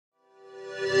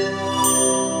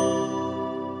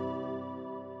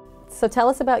So tell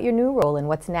us about your new role and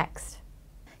what's next.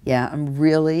 Yeah, I'm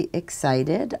really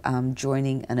excited. I'm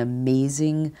joining an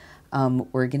amazing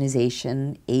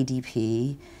organization,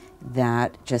 ADP,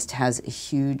 that just has a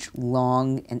huge,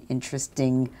 long, and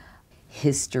interesting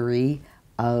history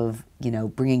of,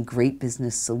 bringing great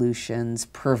business solutions,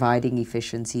 providing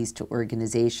efficiencies to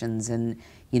organizations, and,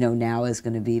 now is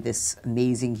going to be this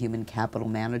amazing human capital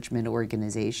management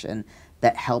organization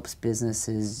that helps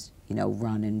businesses,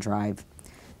 run and drive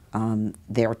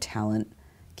their talent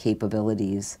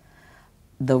capabilities.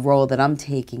 The role that I'm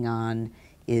taking on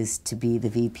is to be the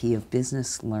VP of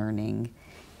Business Learning,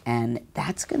 and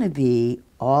that's going to be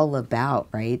all about,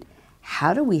 right,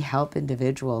 how do we help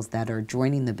individuals that are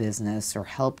joining the business or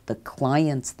help the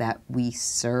clients that we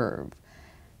serve,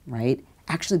 right,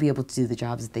 actually be able to do the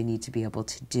jobs that they need to be able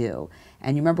to do.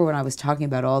 And you remember when I was talking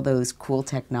about all those cool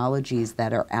technologies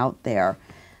that are out there,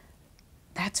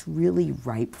 that's really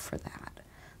ripe for that.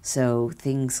 So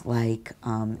things like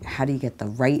how do you get the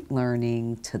right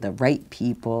learning to the right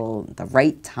people, the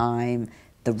right time,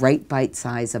 the right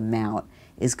bite-size amount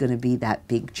is going to be that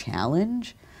big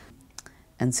challenge.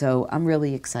 And so I'm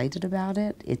really excited about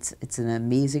it. It's an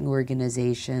amazing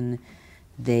organization.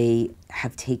 They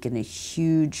have taken a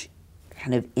huge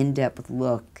kind of in-depth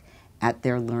look at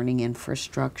their learning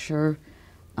infrastructure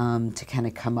to kind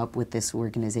of come up with this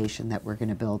organization that we're going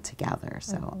to build together.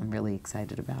 So I'm really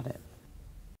excited about it.